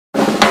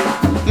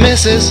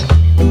Mrs.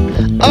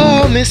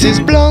 Oh,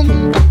 Mrs.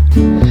 Blonde,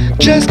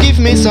 just give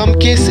me some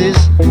kisses.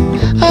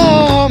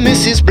 Oh,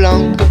 Mrs.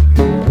 Blonde,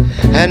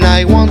 and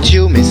I want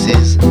you,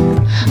 Mrs.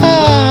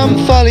 Oh,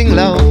 I'm falling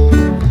low.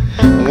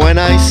 When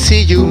I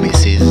see you,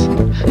 Mrs.,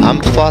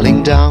 I'm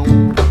falling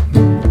down.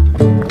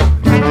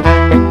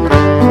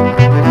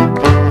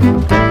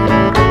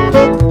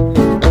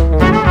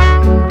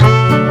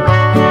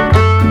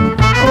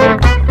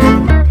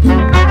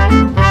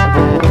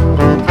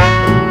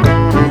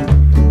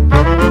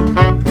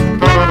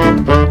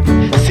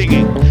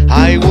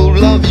 I will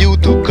love you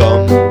to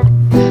come,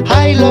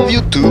 I love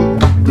you too.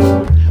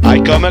 I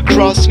come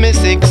across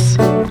Miss X,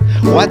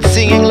 what's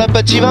singing le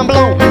petit vin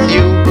blanc with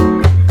you?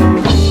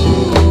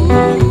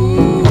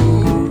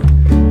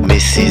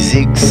 Mrs.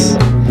 X,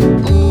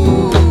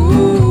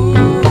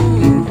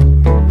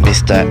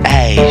 Mr.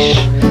 H,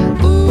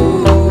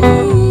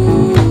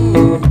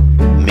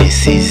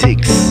 Mrs.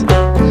 X,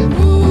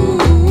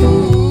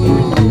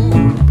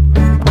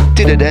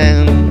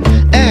 Tidadan,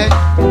 eh,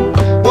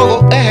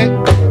 whoa, eh.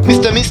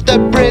 Mr.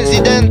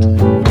 President,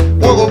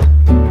 whoa,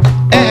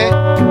 eh,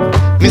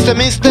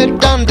 Mr.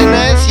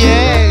 Dundenes,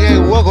 yeah,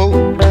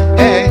 whoa,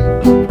 eh,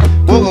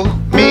 whoa,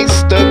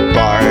 Mr.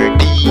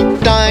 Party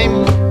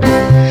Time.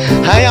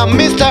 I am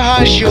Mr.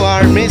 Hush, you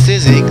are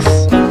Mrs. X.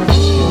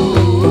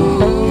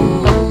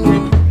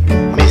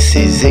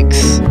 Mrs.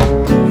 X,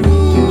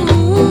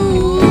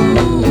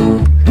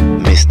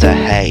 Mr.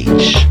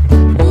 H,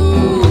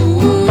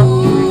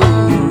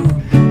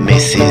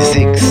 Mrs.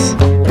 X,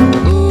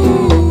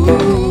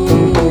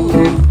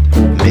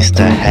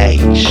 Mr.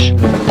 H.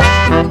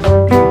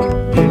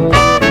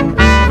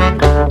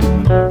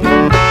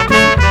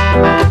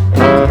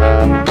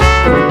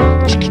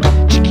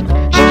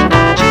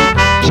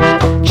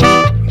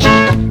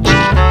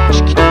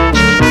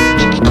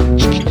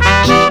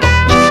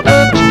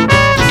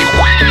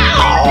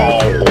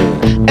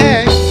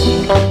 Hey,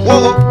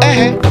 whoa,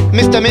 hey,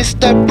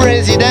 Mr.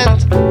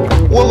 President,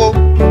 whoa,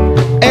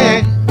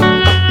 hey,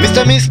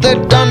 Mr.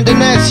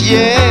 Dundenes,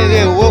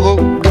 yeah, whoa,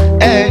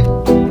 hey,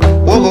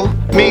 whoa,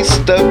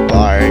 Mr.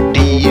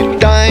 Party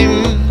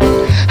Time.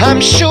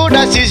 I'm sure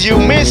that is you,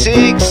 Miss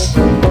X.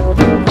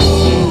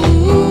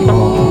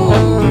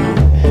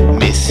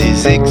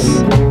 Mrs. X.